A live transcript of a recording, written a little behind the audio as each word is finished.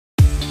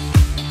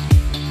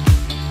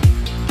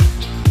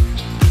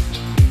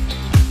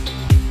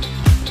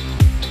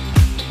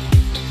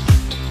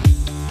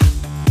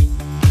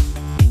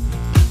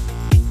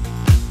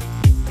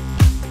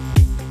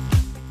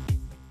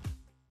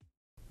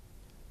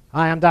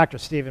Hi, I'm Dr.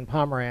 Stephen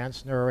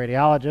Pomeranz,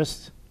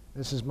 neuroradiologist.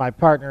 This is my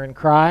partner in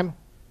crime,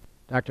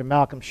 Dr.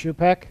 Malcolm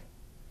Shupeck,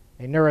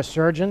 a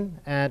neurosurgeon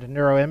and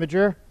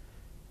neuroimager.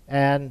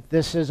 And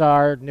this is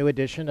our new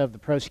edition of the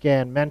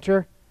ProScan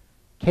Mentor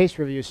case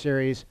review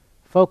series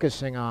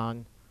focusing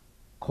on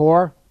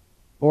core,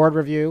 board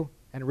review,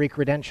 and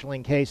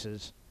recredentialing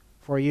cases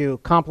for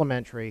you,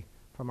 complimentary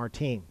from our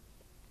team.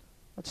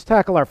 Let's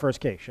tackle our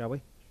first case, shall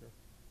we? Sure.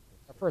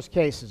 Our first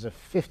case is a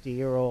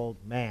 50-year-old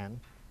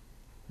man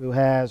who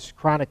has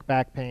chronic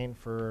back pain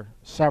for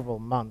several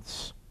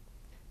months.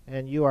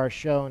 And you are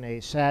shown a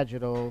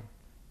sagittal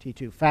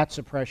T2 fat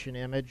suppression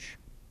image,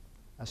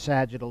 a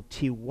sagittal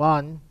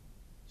T1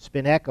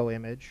 spin echo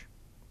image,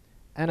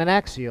 and an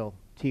axial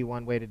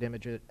T1 weighted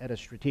image at a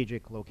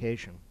strategic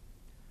location.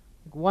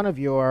 One of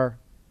your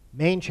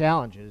main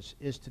challenges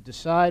is to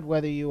decide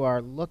whether you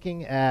are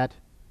looking at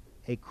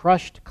a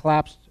crushed,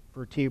 collapsed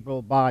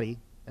vertebral body,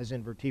 as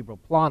in vertebral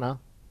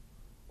plana,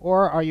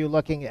 or are you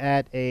looking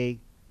at a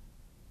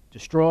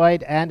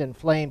destroyed and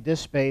inflamed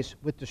disc space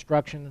with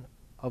destruction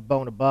of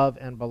bone above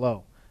and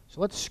below.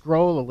 So let's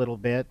scroll a little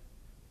bit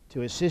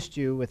to assist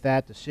you with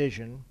that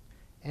decision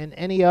and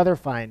any other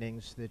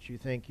findings that you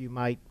think you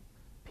might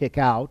pick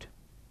out.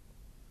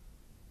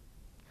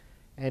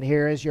 And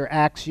here is your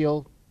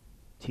axial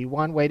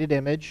T1 weighted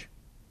image.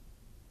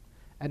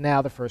 And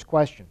now the first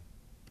question.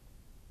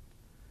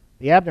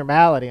 The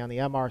abnormality on the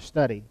MR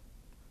study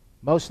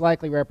most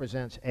likely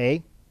represents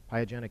A,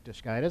 pyogenic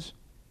discitis,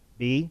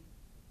 B,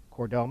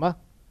 chordoma,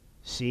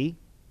 C,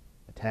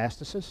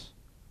 metastasis,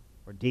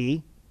 or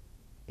D,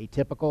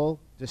 atypical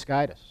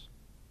discitis.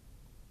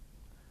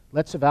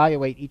 Let's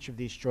evaluate each of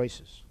these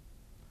choices.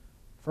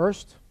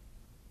 First,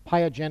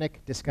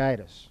 pyogenic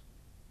discitis,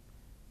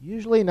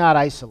 usually not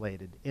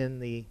isolated in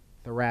the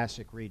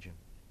thoracic region,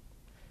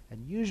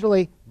 and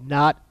usually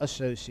not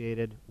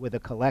associated with a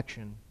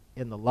collection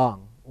in the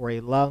lung or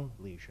a lung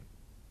lesion.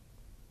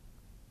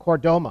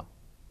 Chordoma,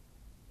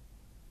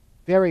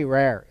 very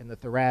rare in the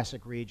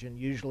thoracic region,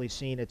 usually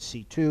seen at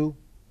C2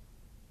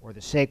 or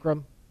the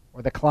sacrum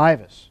or the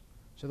clivus,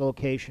 so the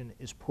location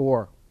is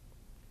poor.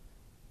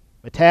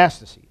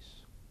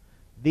 Metastases,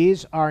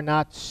 these are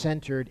not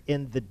centered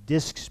in the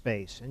disc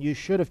space, and you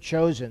should have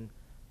chosen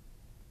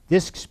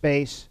disc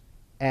space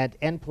and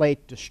end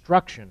plate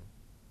destruction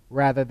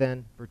rather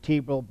than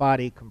vertebral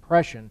body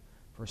compression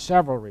for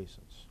several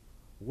reasons.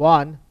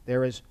 One,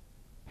 there is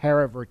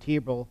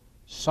paravertebral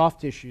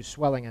soft tissue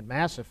swelling and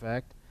mass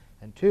effect,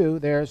 and two,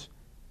 there's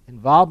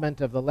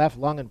involvement of the left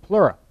lung and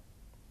pleura.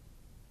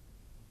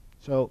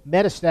 So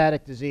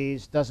metastatic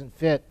disease doesn't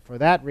fit for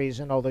that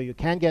reason, although you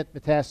can get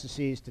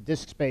metastases to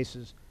disc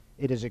spaces.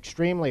 It is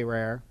extremely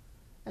rare,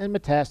 and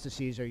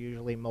metastases are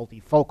usually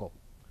multifocal.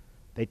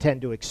 They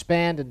tend to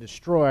expand and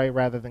destroy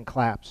rather than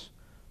collapse.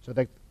 So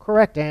the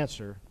correct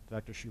answer,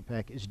 Dr.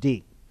 Shupeck, is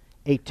D,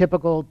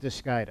 atypical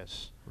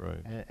discitis.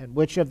 Right. And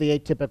which of the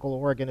atypical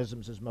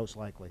organisms is most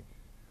likely?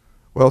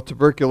 Well,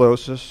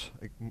 tuberculosis,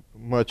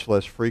 much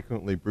less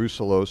frequently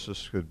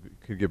brucellosis,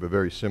 could give a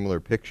very similar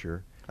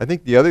picture. I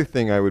think the other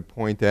thing I would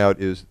point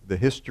out is the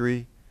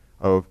history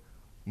of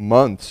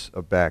months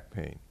of back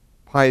pain.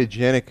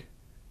 Pyogenic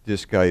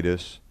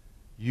discitis,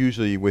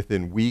 usually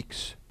within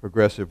weeks,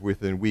 progressive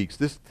within weeks.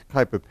 This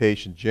type of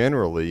patient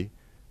generally,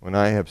 when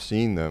I have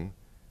seen them,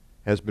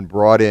 has been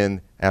brought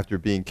in after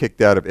being kicked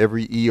out of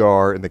every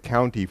ER in the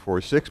county for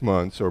 6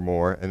 months or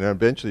more, and then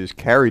eventually is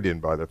carried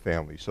in by the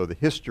family. So the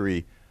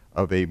history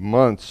of a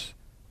month's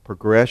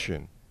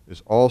progression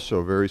is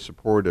also very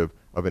supportive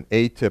of an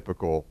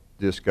atypical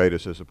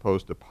discitis as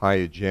opposed to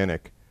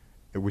pyogenic,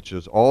 which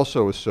is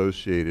also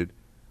associated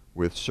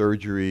with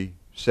surgery,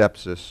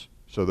 sepsis.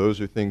 So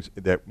those are things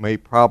that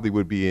probably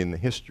would be in the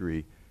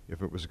history if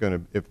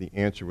the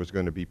answer was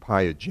going to be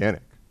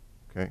pyogenic.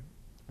 Okay.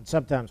 And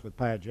sometimes with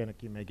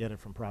pyogenic, you may get it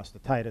from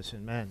prostatitis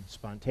in men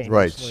spontaneously.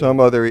 Right. Some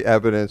other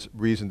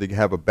reason to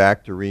have a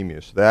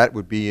bacteremia. So that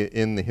would be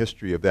in the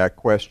history of that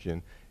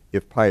question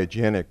if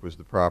pyogenic was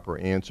the proper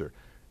answer.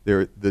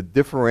 The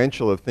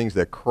differential of things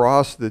that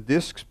cross the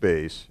disc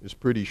space is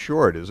pretty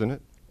short, isn't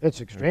it?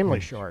 It's extremely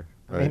short.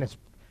 I Right. mean,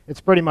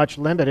 it's pretty much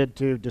limited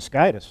to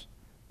discitis.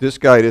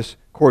 Discitis,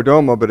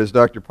 chordoma, but as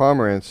Dr.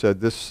 Pomeranz said,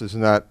 this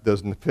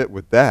doesn't fit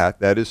with that.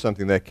 That is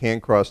something that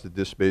can cross the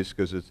disc space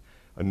because it's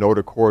a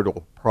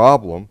notochordal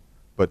problem,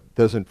 but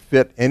doesn't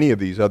fit any of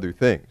these other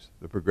things,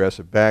 the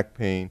progressive back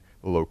pain,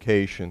 the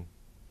location.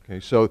 Okay,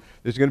 so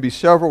there's going to be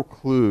several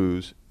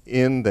clues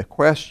in the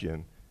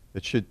question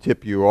that should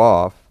tip you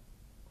off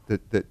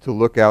to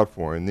look out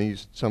for,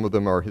 and some of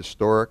them are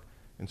historic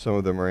and some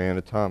of them are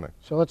anatomic.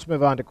 So let's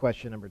move on to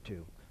question number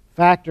 2.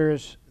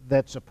 Factors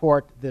that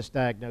support this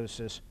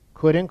diagnosis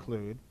could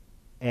include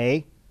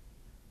A,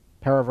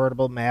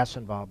 paravertebral mass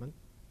involvement,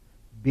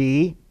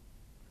 B,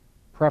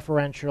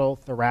 preferential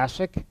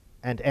thoracic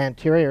and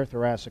anterior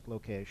thoracic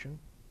location,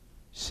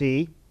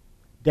 C,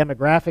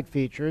 demographic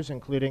features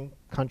including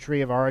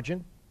country of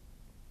origin,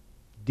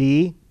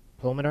 D,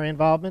 pulmonary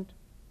involvement,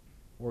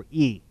 or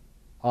E,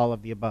 all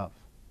of the above.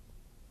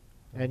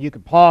 And you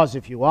can pause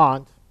if you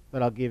want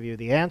but I'll give you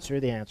the answer.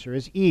 The answer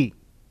is E.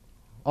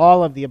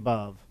 All of the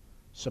above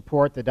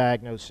support the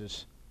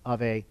diagnosis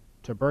of a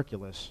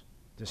tuberculous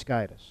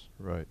discitis.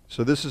 Right.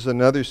 So this is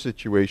another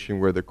situation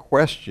where the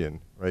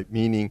question, right,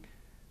 meaning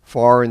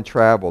foreign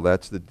travel,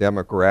 that's the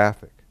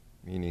demographic,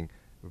 meaning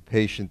the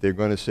patient, they're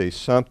going to say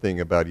something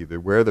about either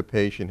where the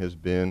patient has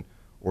been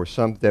or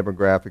some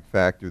demographic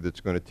factor that's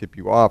going to tip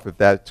you off if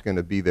that's going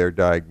to be their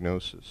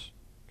diagnosis.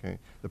 Okay.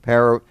 The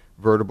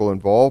paravertebral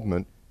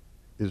involvement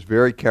is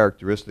very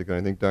characteristic, and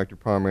I think Dr.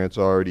 Pomeranz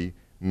already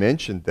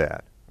mentioned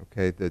that.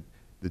 Okay, that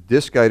the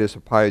discitis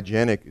of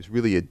pyogenic is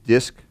really a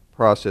disc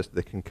process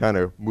that can kind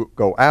of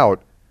go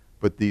out,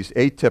 but these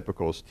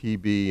atypicals,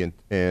 TB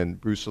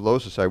and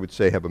brucellosis, I would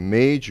say, have a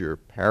major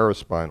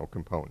paraspinal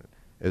component,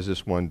 as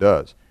this one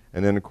does.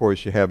 And then, of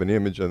course, you have an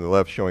image on the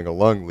left showing a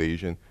lung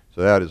lesion,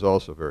 so that is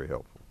also very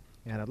helpful.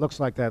 And it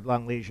looks like that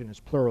lung lesion is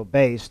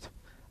pleural-based.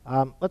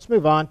 Let's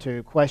move on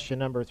to question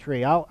number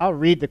 3. I'll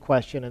read the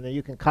question, and then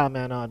you can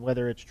comment on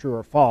whether it's true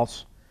or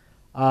false.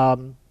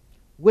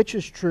 Which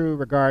is true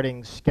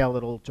regarding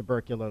skeletal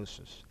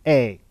tuberculosis?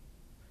 A,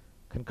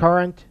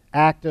 concurrent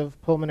active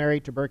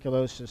pulmonary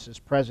tuberculosis is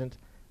present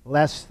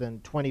less than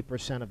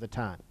 20% of the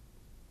time.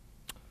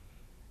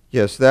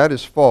 Yes, that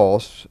is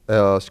false.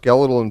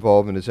 Skeletal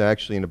involvement is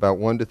actually in about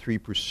 1 to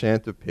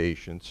 3% of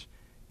patients,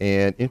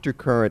 and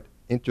intercurrent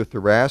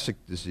intrathoracic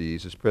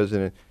disease is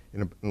present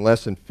in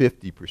less than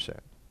 50%.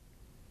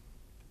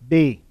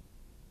 B,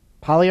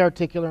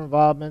 polyarticular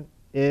involvement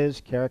is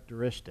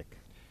characteristic.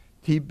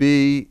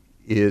 TB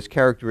is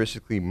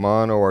characteristically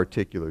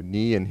monoarticular,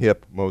 knee and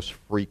hip most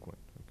frequent.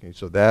 Okay,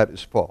 so that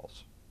is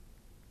false.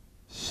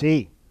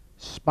 C,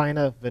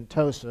 spina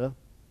ventosa,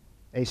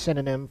 a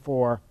synonym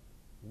for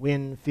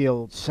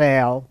Winfield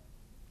sail,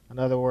 in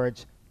other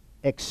words,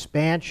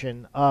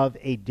 expansion of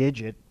a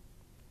digit,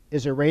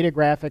 is a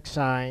radiographic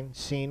sign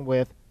seen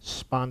with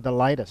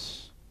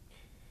spondylitis.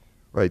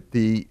 Right.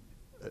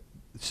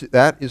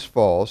 That is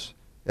false.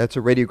 That's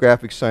a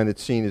radiographic sign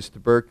that's seen as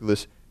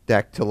tuberculous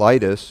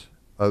dactylitis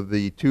of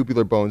the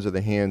tubular bones of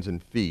the hands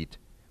and feet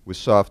with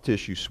soft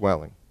tissue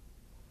swelling.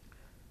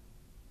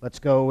 Let's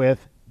go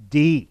with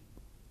D.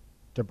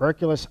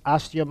 Tuberculous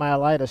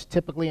osteomyelitis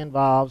typically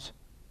involves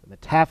the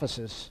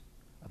metaphysis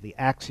of the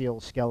axial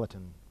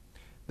skeleton.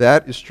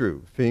 That is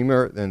true.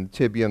 Femur and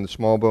tibia and the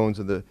small bones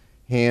of the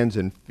hands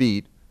and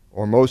feet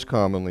are most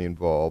commonly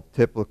involved.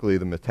 Typically,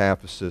 the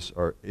metaphysis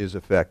is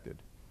affected.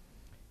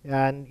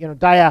 And,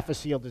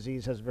 diaphyseal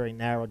disease has a very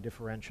narrow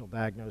differential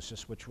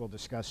diagnosis, which we'll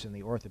discuss in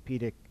the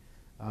orthopedic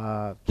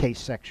case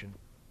section.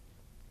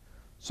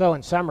 So,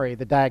 in summary,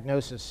 the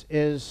diagnosis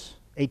is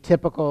a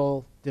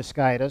typical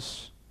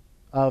discitis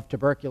of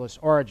tuberculous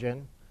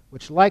origin,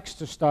 which likes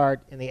to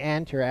start in the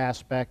anterior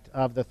aspect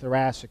of the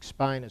thoracic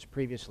spine, as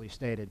previously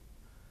stated.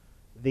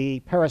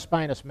 The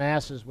paraspinous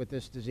masses with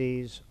this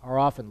disease are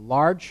often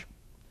large.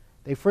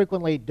 They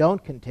frequently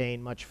don't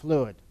contain much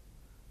fluid.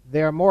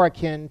 They're more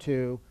akin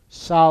to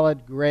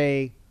solid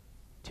gray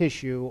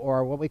tissue,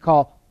 or what we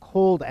call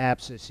cold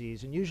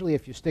abscesses, and usually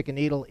if you stick a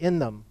needle in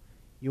them,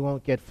 you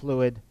won't get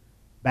fluid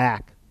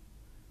back.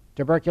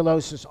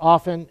 Tuberculosis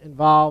often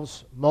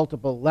involves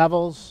multiple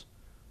levels.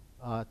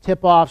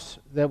 Tip-offs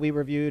that we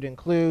reviewed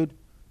include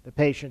the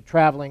patient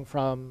traveling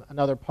from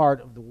another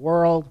part of the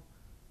world,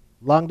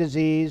 lung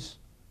disease,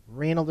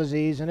 renal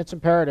disease, and it's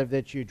imperative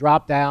that you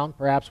drop down,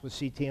 perhaps with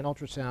CT and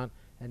ultrasound,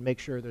 and make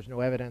sure there's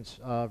no evidence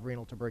of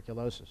renal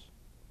tuberculosis.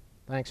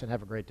 Thanks, and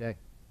have a great day.